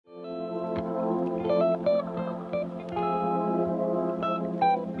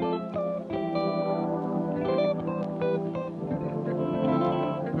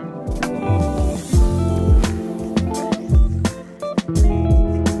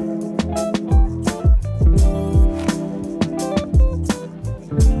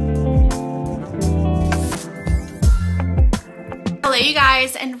you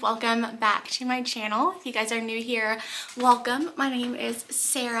guys, and welcome back to my channel. If you guys are new here, welcome. My name is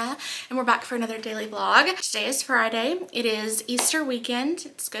Sarah and we're back for another daily vlog. Today is Friday. It is Easter weekend.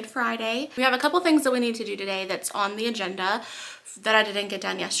 It's Good Friday. We have a couple things that we need to do today that's on the agenda that I didn't get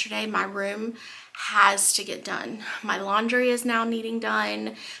done yesterday. My room has to get done. My laundry is now needing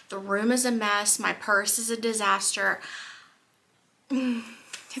done. The room is a mess. My purse is a disaster.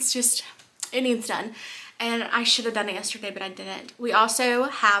 It's just, it needs done. And I should have done it yesterday, but I didn't. We also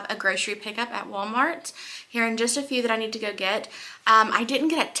have a grocery pickup at Walmart here in just a few that I need to go get. I didn't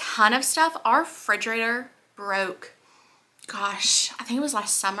get a ton of stuff. Our refrigerator broke. Gosh, I think it was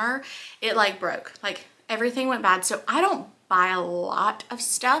last summer. It broke, everything went bad. So I don't buy a lot of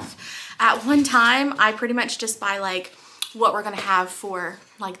stuff at one time. I pretty much just buy what we're gonna have for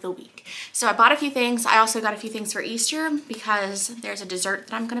the week. So I bought a few things. I also got a few things for Easter because there's a dessert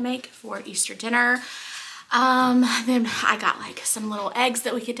that I'm gonna make for Easter dinner. Then I got some little eggs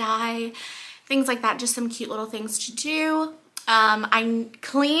that we could dye, things like that, just some cute little things to do. I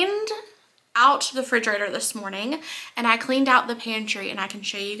cleaned out the refrigerator this morning and I cleaned out the pantry, and I can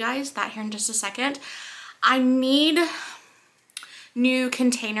show you guys that here in just a second. I need new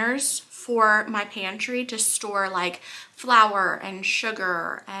containers for my pantry to store flour and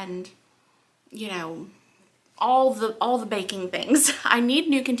sugar and, you know, all the baking things. I need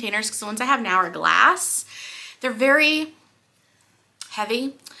new containers because the ones I have now are glass. They're very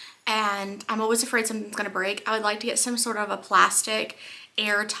heavy and I'm always afraid something's gonna break. I would like to get some sort of a plastic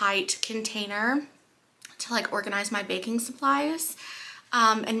airtight container to organize my baking supplies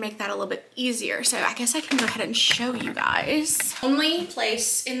and make that a little bit easier. So I guess I can go ahead and show you guys. Only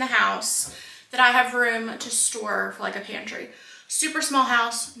place in the house that I have room to store for a pantry. Super small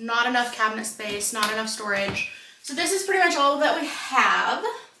house, not enough cabinet space, not enough storage. So this is pretty much all that we have.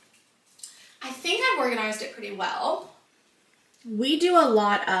 I think I've organized it pretty well. We do a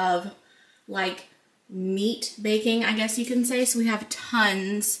lot of meat baking, I guess you can say. So we have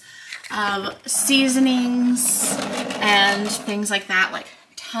tons of seasonings and things like that,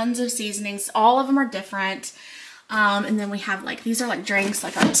 tons of seasonings. All of them are different. And then we have these are drinks,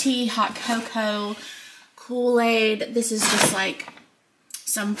 our tea, hot cocoa, Kool-Aid. This is just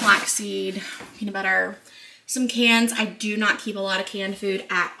some flaxseed, peanut butter, some cans. I do not keep a lot of canned food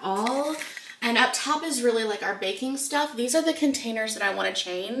at all. And up top is really our baking stuff. These are the containers that I want to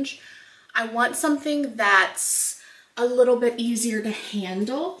change. I want something that's a little bit easier to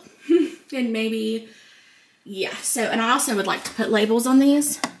handle and maybe, yeah. So, and I also would like to put labels on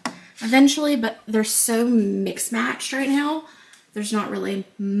these eventually, but they're so mixed matched right now. There's not really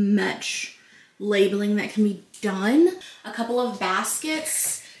much labeling that can be done. A couple of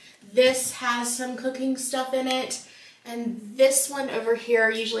baskets. This has some cooking stuff in it. And this one over here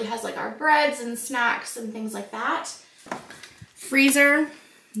usually has our breads and snacks and things like that. Freezer,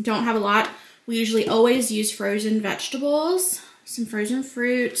 don't have a lot. We usually always use frozen vegetables, some frozen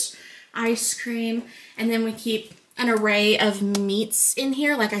fruit, ice cream, and then we keep an array of meats in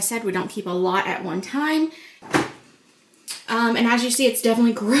here. Like I said, we don't keep a lot at one time. And as you see, it's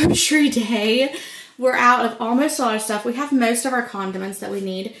definitely grocery day. We're out of almost a lot of stuff. We have most of our condiments that we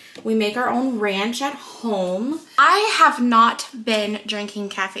need. We make our own ranch at home. I have not been drinking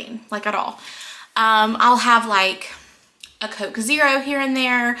caffeine, at all. I'll have a Coke Zero here and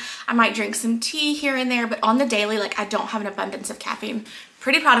there. I might drink some tea here and there, but on the daily, I don't have an abundance of caffeine.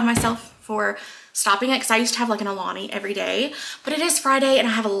 Pretty proud of myself for stopping it because I used to have an Alani every day, but it is Friday and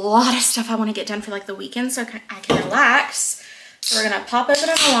I have a lot of stuff I want to get done for the weekend so I can relax. So we're gonna pop open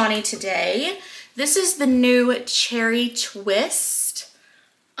an Alani today. This is the new Cherry Twist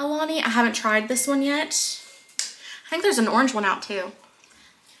Alani. I haven't tried this one yet. I think there's an orange one out too.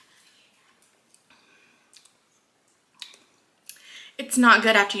 It's not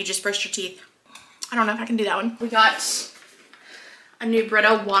good after you just brushed your teeth. I don't know if I can do that one. We got a new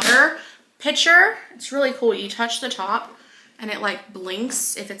Brita water pitcher. It's really cool. You touch the top and it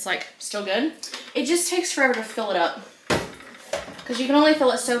blinks if it's still good. It just takes forever to fill it up, because you can only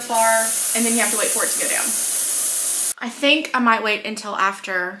fill it so far and then you have to wait for it to go down. I think I might wait until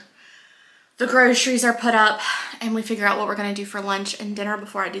after the groceries are put up and we figure out what we're gonna do for lunch and dinner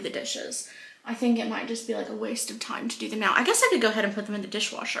before I do the dishes. I think it might just be a waste of time to do them now. I guess I could go ahead and put them in the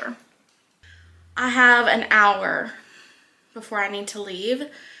dishwasher. I have an hour before I need to leave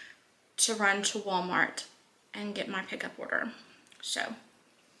to run to Walmart and get my pickup order. So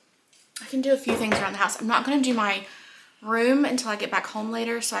I can do a few things around the house. I'm not gonna do my room until I get back home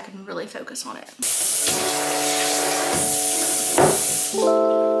later so I can really focus on it.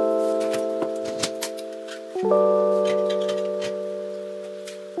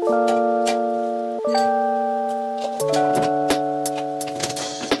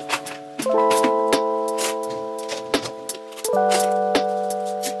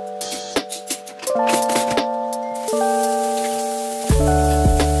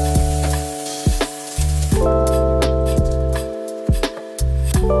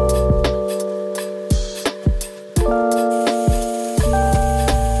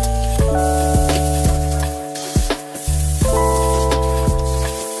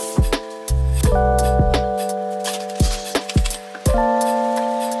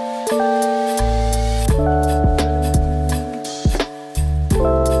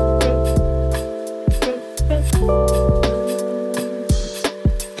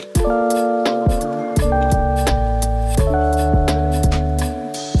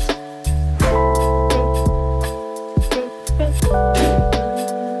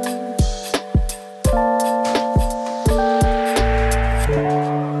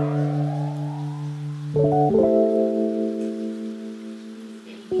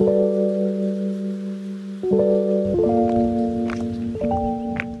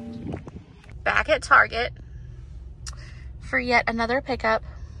 at Target for yet another pickup.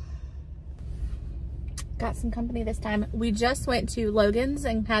 Got some company this time. We just went to Logan's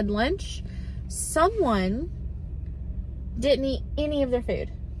and had lunch. Someone didn't eat any of their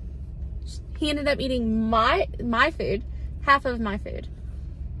food. He ended up eating my food, half of my food.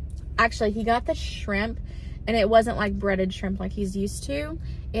 Actually, he got the shrimp, and it wasn't like breaded shrimp like he's used to.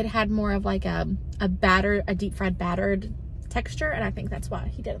 It had more of like a deep fried battered texture, and I think that's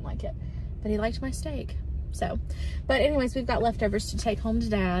why he didn't like it. But he liked my steak. So, but anyways, we've got leftovers to take home to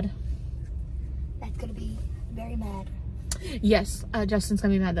Dad. That's gonna be very mad. Yes, Justin's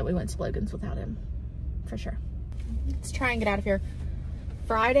gonna be mad that we went to Logan's without him, for sure. Let's try and get out of here.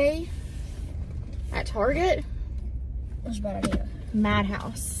 Friday at Target. What's a bad idea?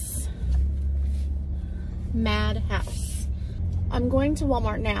 Madhouse. Madhouse. I'm going to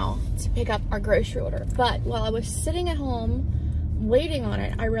Walmart now to pick up our grocery order, but while I was sitting at home waiting on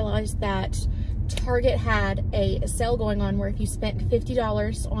it, I realized that Target had a sale going on where if you spent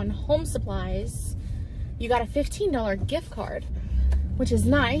 $50 on home supplies, you got a $15 gift card, which is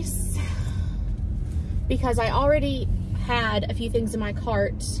nice because I already had a few things in my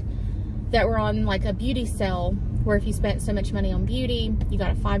cart that were on like a beauty sale where if you spent so much money on beauty, you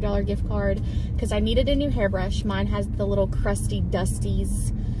got a $5 gift card because I needed a new hairbrush. Mine has the little crusty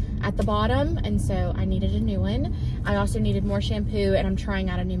dusties at the bottom, and so I needed a new one. I also needed more shampoo, and I'm trying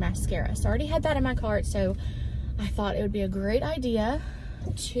out a new mascara. So I already had that in my cart, so I thought it would be a great idea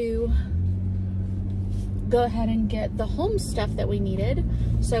to go ahead and get the home stuff that we needed.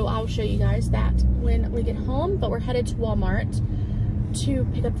 So I'll show you guys that when we get home, but we're headed to Walmart to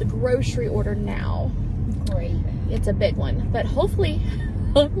pick up the grocery order now. Great. It's a big one, but hopefully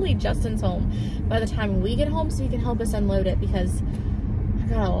Justin's home by the time we get home so he can help us unload it because I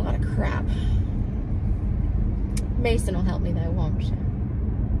got a lot of crap. Mason will help me though, won't you?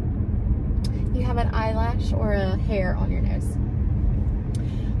 You have an eyelash or a hair on your nose.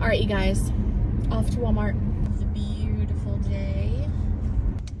 All right, you guys, off to Walmart. It's a beautiful day.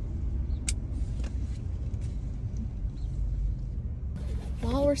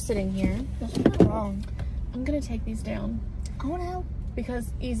 While we're sitting here, What's wrong? I'm gonna take these down. I want to help.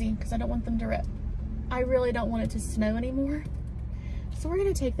 Because I don't want them to rip. I really don't want it to snow anymore. So we're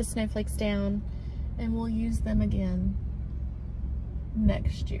gonna take the snowflakes down and we'll use them again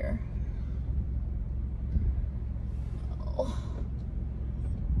next year. Oh.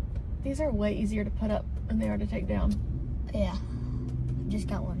 These are way easier to put up than they are to take down. Yeah. Just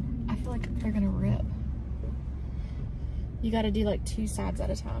got one. I feel like they're gonna rip. You gotta do like 2 sides at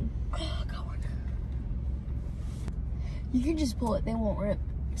a time. Oh, got one. You can just pull it, they won't rip.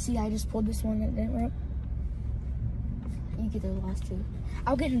 See, I just pulled this one and it didn't rip. You get the last 2.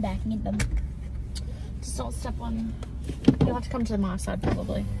 I'll get them back and get them. Just don't step on. You'll have to come to my side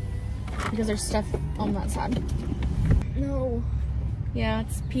probably. Because there's stuff on that side. No. Yeah,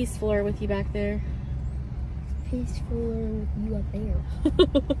 it's peacefuler with you back there. Peacefuler with you up there.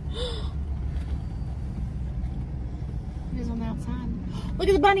 It is on the outside. Look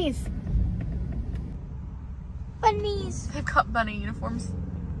at the bunnies! Bunnies! They've got bunny uniforms.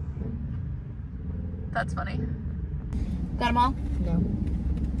 That's funny. Got them all? No.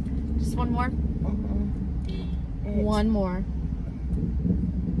 Just one more? One more.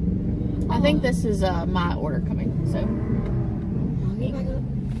 I think this is my order coming, so.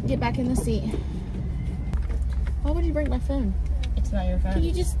 Get back in the seat. Why would you bring my phone? It's not your phone. Can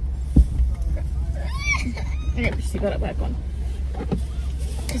you just... Okay, put your seatbelt back on.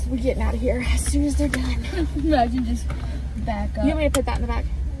 Because we're getting out of here as soon as they're done. Imagine just back up. You want me to put that in the back?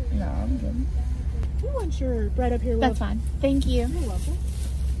 No, I'm good. You want your right up here, love? That's fine. Thank you. You're welcome.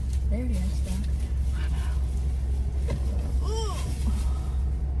 There it is, back.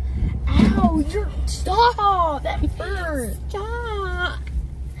 Ow, you're... Stop! That hurt. Stop.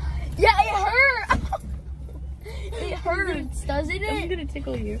 Yeah, it hurt! It hurts, doesn't I'm it? gonna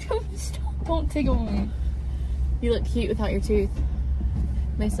tickle you. Stop. Don't tickle me. You look cute without your tooth.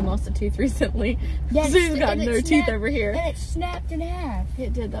 Mason lost a tooth recently. Yeah, Sue's got no teeth over here. And it snapped in half.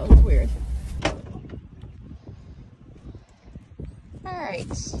 It did, that was weird.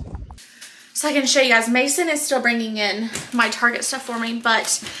 Alright. So I can show you guys, Mason is still bringing in my Target stuff for me,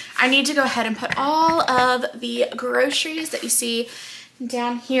 but I need to go ahead and put all of the groceries that you see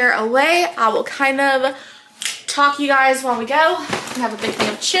down here away. I will kind of talk you guys while we go. We have a big thing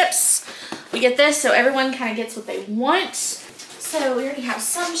of chips. We get this so everyone kind of gets what they want. So we already have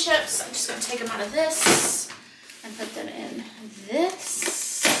some chips. I'm just going to take them out of this and put them in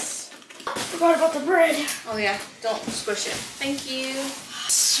this. Forgot about the bread. Oh yeah, don't squish it. Thank you.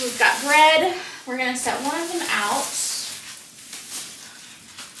 So we've got bread. We're going to set one of them out.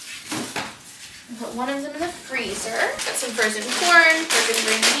 put one of them in the freezer. Got some frozen corn, frozen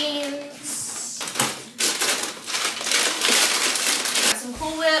green beans. Got some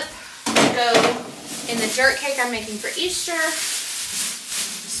Cool Whip to go in the dirt cake I'm making for Easter.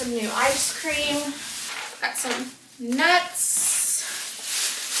 Some new ice cream. Got some nuts.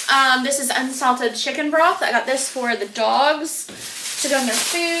 This is unsalted chicken broth. I got this for the dogs to go in their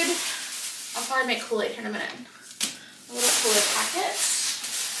food. I'll probably make Kool-Aid here in a minute. A little Kool-Aid packet.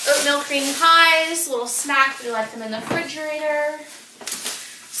 Oatmeal cream pies, little snack. We like them in the refrigerator.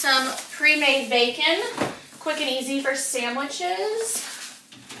 Some pre-made bacon, quick and easy for sandwiches.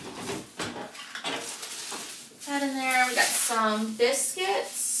 That in there. We got some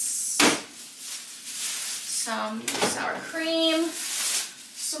biscuits, some sour cream,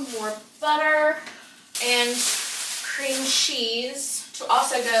 some more butter, and cream cheese to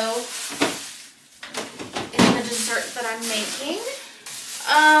also go in the dessert that I'm making.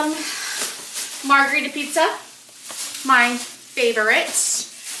 Margarita pizza, my favorite.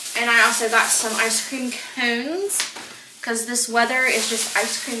 And I also got some ice cream cones because this weather is just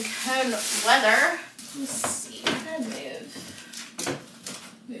ice cream cone weather. Let's see, I'm gonna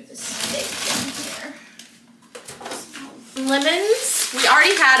move this steak in here. Lemons. We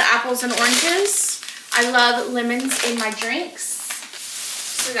already had apples and oranges. I love lemons in my drinks.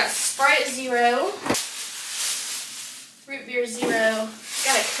 So we got Sprite Zero, Root Beer Zero,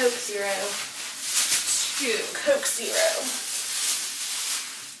 got a Coke Zero, 2 Coke Zero.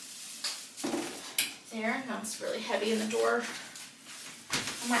 There, now it's really heavy in the door.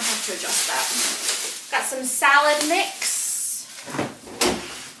 I might have to adjust that. Got some salad mix.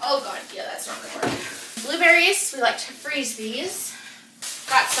 Oh god, yeah, that's not gonna work. Blueberries, we like to freeze these.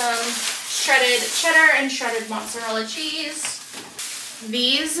 Got some shredded cheddar and shredded mozzarella cheese.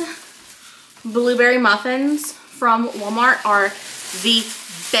 These blueberry muffins from Walmart are the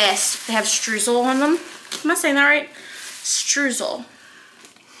best. They have streusel on them. Am I saying that right? Streusel.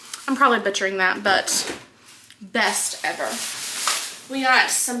 I'm probably butchering that, but best ever. We got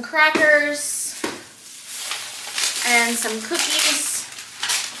some crackers and some cookies.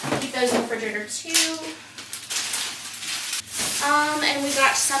 Keep those in the refrigerator too. And we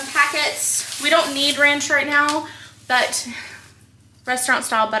got some packets. We don't need ranch right now, but restaurant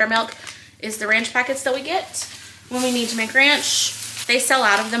style buttermilk is the ranch packets that we get when we need to make ranch. They sell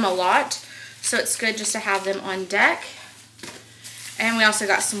out of them a lot, so it's good just to have them on deck. And we also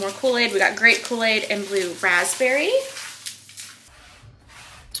got some more Kool-Aid. We got grape Kool-Aid and blue raspberry.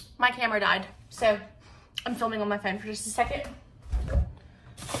 My camera died, so I'm filming on my phone for just a second.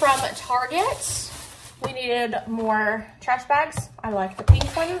 From Target, we needed more trash bags. I like the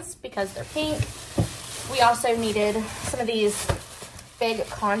pink ones because they're pink. We also needed some of these big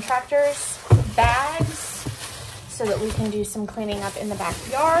contractors bags so that we can do some cleaning up in the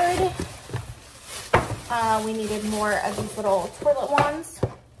backyard. We needed more of these little toilet ones.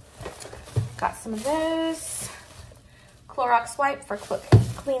 Got some of those. Clorox wipe for quick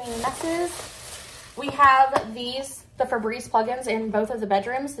cleaning messes. We have these, the Febreze plugins in both of the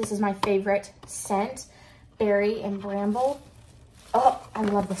bedrooms. This is my favorite scent, berry and bramble. Oh, I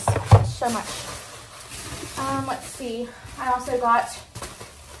love this so much. Let's see. I also got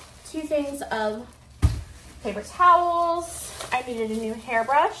 2 things of paper towels. I needed a new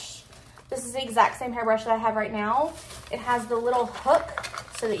hairbrush. This is the exact same hairbrush that I have right now. It has the little hook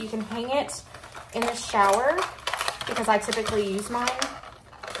so that you can hang it in the shower because I typically use mine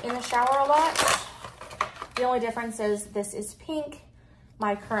in the shower a lot. The only difference is this is pink.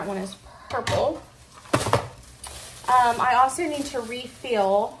 My current one is purple. I also need to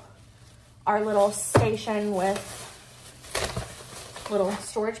refill our little station with little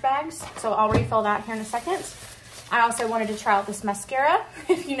storage bags. So I'll refill that here in a second. I also wanted to try out this mascara.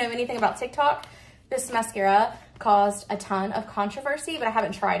 If you know anything about TikTok, this mascara caused a ton of controversy, but I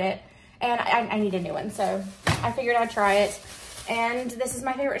haven't tried it. And I need a new one, so I figured I'd try it. And this is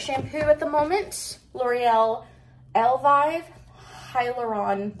my favorite shampoo at the moment, L'Oreal Elvive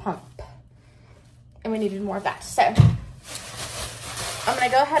Hyaluron Pump. And we needed more of that. So I'm gonna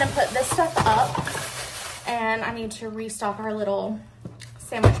go ahead and put this stuff up, and I need to restock our little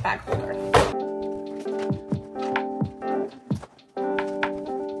sandwich bag holder.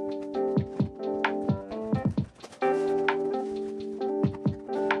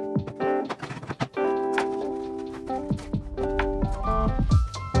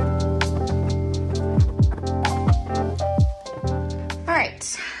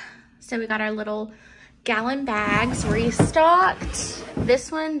 So we got our little gallon bags restocked. This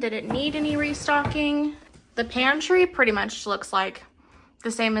one didn't need any restocking. The pantry pretty much looks like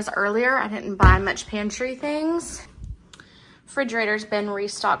the same as earlier. I didn't buy much pantry things. Refrigerator's been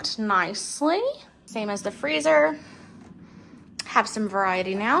restocked nicely. Same as the freezer. Have some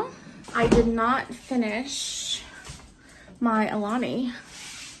variety now. I did not finish my Alani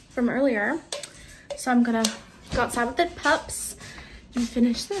from earlier, so I'm gonna go outside with the pups and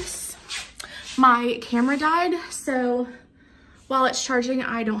finish this. My camera died, so while it's charging,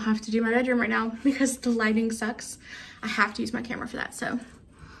 I don't have to do my bedroom right now because the lighting sucks. I have to use my camera for that, so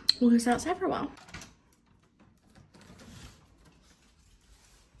we'll go sit outside for a while.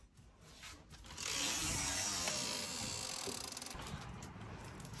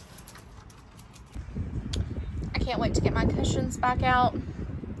 I can't wait to get my cushions back out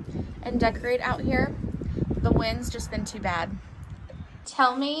and decorate out here. The wind's just been too bad.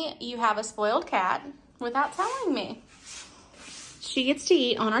 Tell me you have a spoiled cat without telling me. She gets to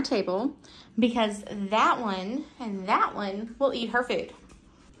eat on our table because that one and that one will eat her food.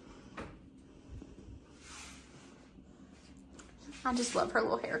 I just love her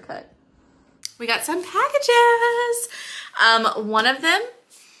little haircut. We got some packages. One of them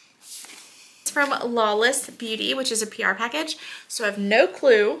is from Lawless Beauty, which is a PR package. So I have no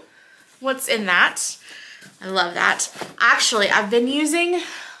clue what's in that. I love that. Actually, I've been using,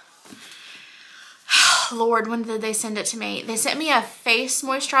 Lord, when did they send it to me? They sent me a face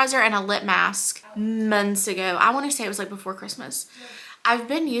moisturizer and a lip mask months ago. I want to say it was like before Christmas. I've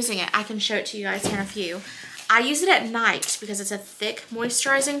been using it. I can show it to you guys here in a few. I use it at night because it's a thick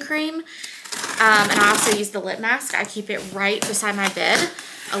moisturizing cream. And I also use the lip mask. I keep it right beside my bed.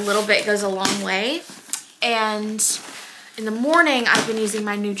 A little bit goes a long way. And in the morning, I've been using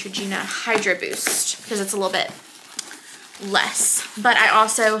my Neutrogena Hydro Boost because it's a little bit less. But I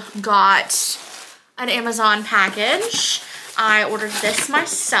also got an Amazon package. I ordered this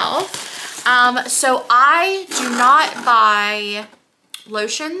myself. So I do not buy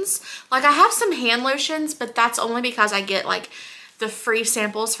lotions. Like, I have some hand lotions, but that's only because I get like the free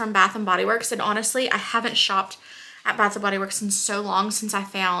samples from Bath and Body Works. And honestly, I haven't shopped at Bath and Body Works in so long since I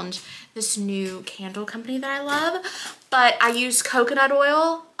found this new candle company that I love. But I use coconut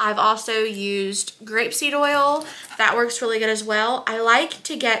oil. I've also used grapeseed oil. That works really good as well. I like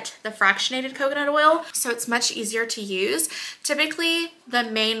to get the fractionated coconut oil, so it's much easier to use. Typically, the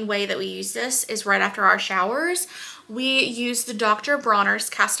main way that we use this is right after our showers. We use the Dr. Bronner's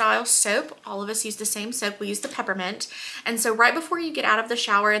cast iron soap. All of us use the same soap. We use the peppermint. And so right before you get out of the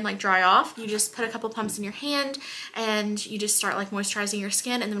shower and like dry off, you just put a couple pumps in your hand and you just start like moisturizing your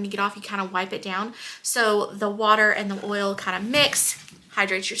skin. And then when you get off, you kind of wipe it down. So the water and the oil kind of mix,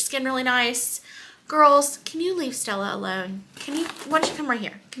 hydrates your skin really nice. Girls, can you leave Stella alone? Why don't you come right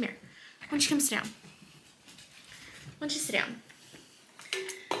here? Come here. Why don't you come sit down? Why don't you sit down?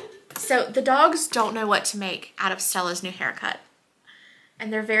 So the dogs don't know what to make out of Stella's new haircut.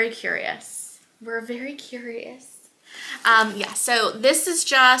 And they're very curious. We're very curious. Yeah, so this is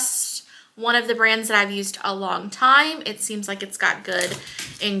just one of the brands that I've used a long time. It seems like it's got good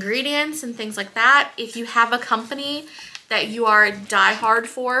ingredients and things like that. If you have a company that you are diehard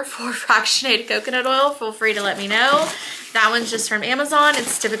for fractionated coconut oil, feel free to let me know. That one's just from Amazon.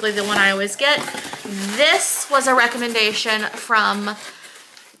 It's typically the one I always get. This was a recommendation from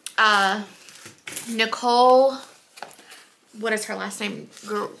Nicole, what is her last name?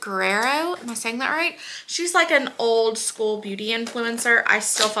 Guerrero? Am I saying that right? She's like an old school beauty influencer. I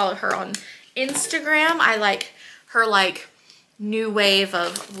still follow her on Instagram. I like her like new wave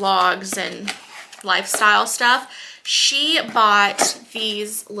of vlogs and lifestyle stuff. She bought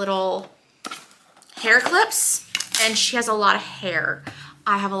these little hair clips and she has a lot of hair.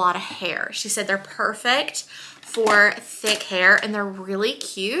 I have a lot of hair. She said they're perfect for thick hair and they're really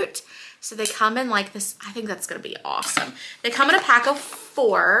cute. So they come in like this. I think that's gonna be awesome. They come in a pack of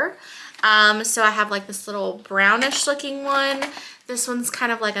 4. So I have like this little brownish looking one. This one's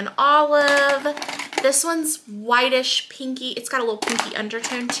kind of like an olive. This one's whitish pinky. It's got a little pinky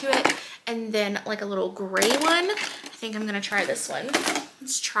undertone to it. And then like a little gray one. I think I'm gonna try this one.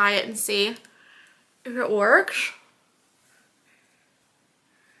 Let's try it and see if it works.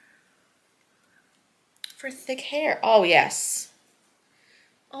 For thick hair. Oh, yes.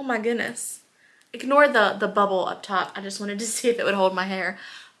 Oh my goodness. Ignore the bubble up top. I just wanted to see if it would hold my hair.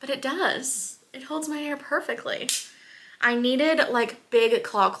 But it does. It holds my hair perfectly. I needed like big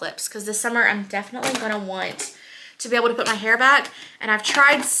claw clips because this summer I'm definitely going to want to be able to put my hair back. And I've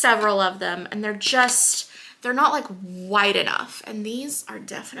tried several of them and they're not like wide enough. And these are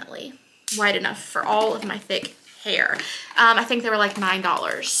definitely wide enough for all of my thick hair. I think they were like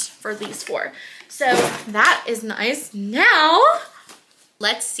 $9 for these 4. So that is nice. Now,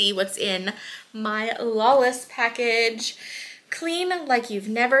 let's see what's in my Lawless package. Clean like you've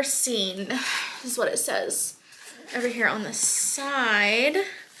never seen. This is what it says over here on the side.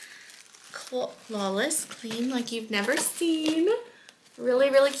 Flawless, clean like you've never seen. Really,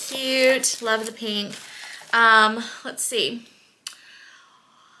 really cute. Love the pink. Let's see.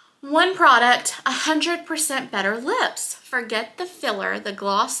 One product, 100% better lips. Forget the filler, the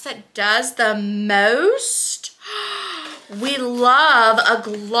gloss that does the most. We love a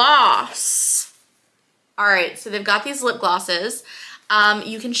gloss. All right, so they've got these lip glosses.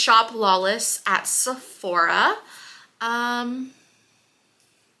 You can shop Flawless at Sephora.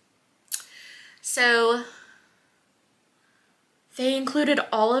 So they included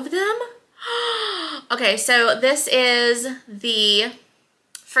all of them. Okay, so this is the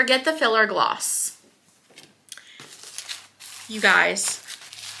Forget the Filler Gloss. You guys.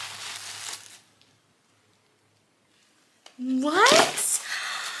 What?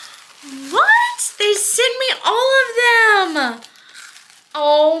 What? They sent me all of them.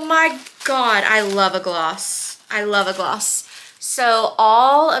 Oh my God, I love a gloss. I love a gloss. So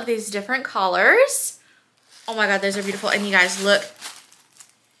all of these different colors. Oh my God, those are beautiful. And you guys, look.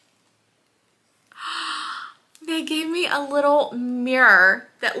 They gave me a little mirror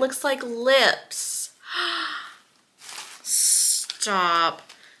that looks like lips. Stop.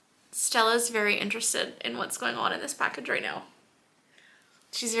 Stella's very interested in what's going on in this package right now.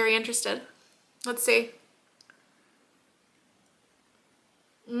 She's very interested. Let's see.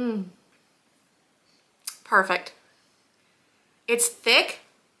 Perfect. It's thick,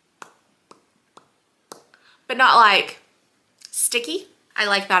 but not like sticky. I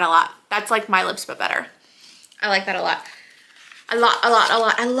like that a lot. That's like my lips, but better. I like that a lot. A lot.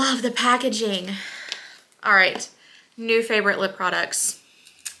 I love the packaging. All right, new favorite lip products.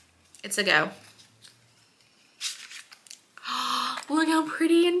 It's a go. Look how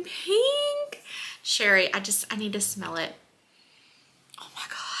pretty and pink. Sherry, I need to smell it. Oh my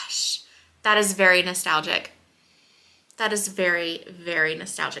gosh. That is very nostalgic. That is very, very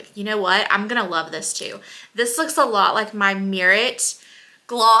nostalgic. You know what? I'm gonna love this too. This looks a lot like my Merit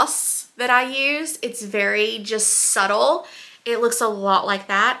gloss that I use. It's very just subtle. It looks a lot like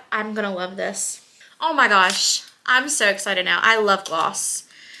that. I'm gonna love this. Oh my gosh. I'm so excited now. I love gloss.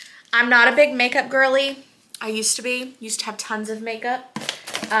 I'm not a big makeup girly. I used to be. Used to have tons of makeup.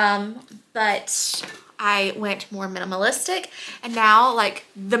 But I went more minimalistic, and now like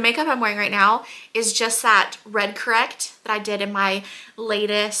the makeup I'm wearing right now is just that red correct that I did in my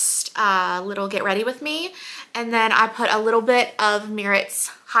latest little get ready with me, and then I put a little bit of Merit's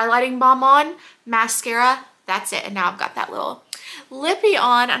highlighting balm on, mascara, that's it, and now I've got that little lippy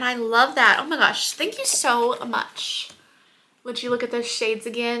on, and I love that. Oh my gosh, thank you so much. Would you look at those shades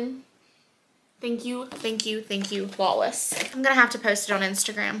again? Thank you, thank you, thank you, Flawless. I'm gonna have to post it on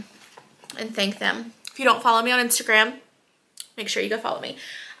Instagram and thank them. If you don't follow me on Instagram, make sure you go follow me.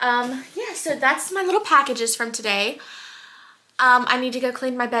 Yeah, so that's my little packages from today. I need to go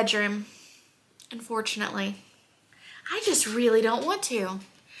clean my bedroom, unfortunately. I just really don't want to.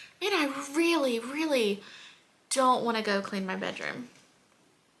 Man, I really, really don't want to go clean my bedroom.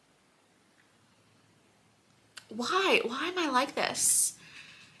 Why? Why am I like this?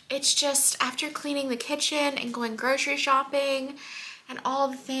 It's just after cleaning the kitchen and going grocery shopping and all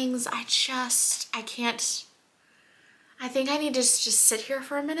the things, I can't. I think I need to just sit here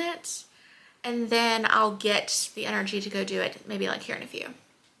for a minute, and then I'll get the energy to go do it, maybe like here in a few.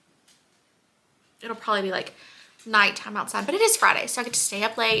 It'll probably be like nighttime outside, but it is Friday, so I get to stay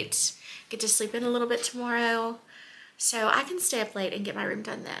up late, get to sleep in a little bit tomorrow, so I can stay up late and get my room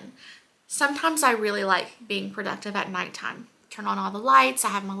done then. Sometimes I really like being productive at nighttime. Turn on all the lights, I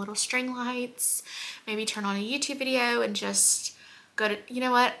have my little string lights, maybe turn on a YouTube video and just go to, you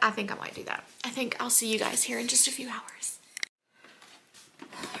know what? I think I might do that. I think I'll see you guys here in just a few hours.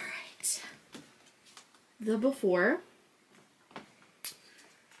 All right. The before.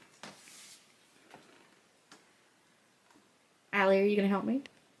 Allie, are you gonna help me?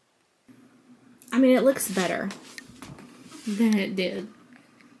 I mean, it looks better than it did.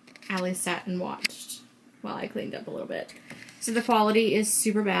 Allie sat and watched while I cleaned up a little bit. So the quality is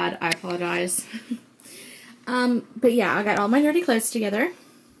super bad. I apologize. But yeah, I got all my dirty clothes together.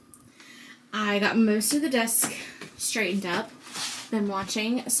 I got most of the desk straightened up. Been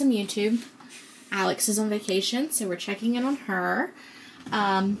watching some YouTube. Alex is on vacation, so we're checking in on her.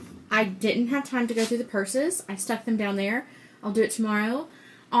 I didn't have time to go through the purses. I stuck them down there. I'll do it tomorrow.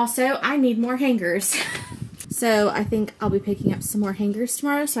 Also, I need more hangers. So I think I'll be picking up some more hangers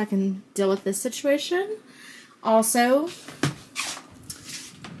tomorrow so I can deal with this situation. Also,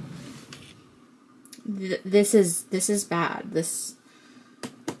 this is bad. This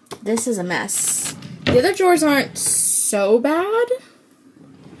is a mess. The other drawers aren't so bad,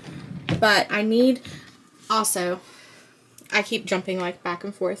 but I need, also, I keep jumping like back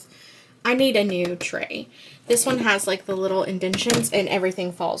and forth. I need a new tray. This one has like the little indentions and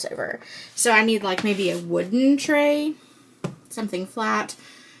everything falls over. So I need like maybe a wooden tray, something flat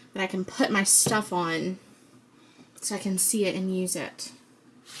that I can put my stuff on so I can see it and use it.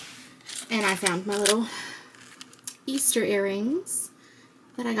 And I found my little Easter earrings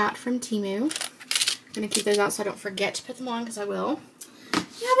that I got from Temu. I'm going to keep those out so I don't forget to put them on, because I will. Yeah,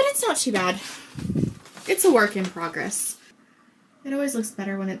 but it's not too bad. It's a work in progress. It always looks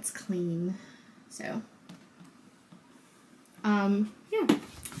better when it's clean. So, yeah.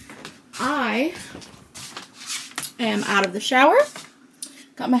 I am out of the shower.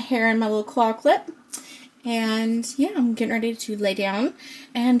 Got my hair in my little claw clip. And yeah, I'm getting ready to lay down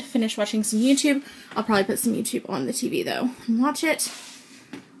and finish watching some YouTube. I'll probably put some YouTube on the TV though and watch it.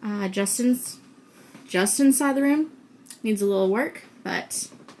 Justin's inside the room. Needs a little work, but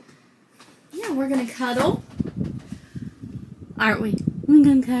yeah, we're gonna cuddle. Aren't we? We're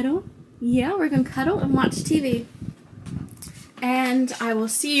gonna cuddle. Yeah, we're gonna cuddle and watch TV. And I will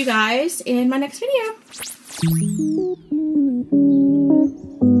see you guys in my next video.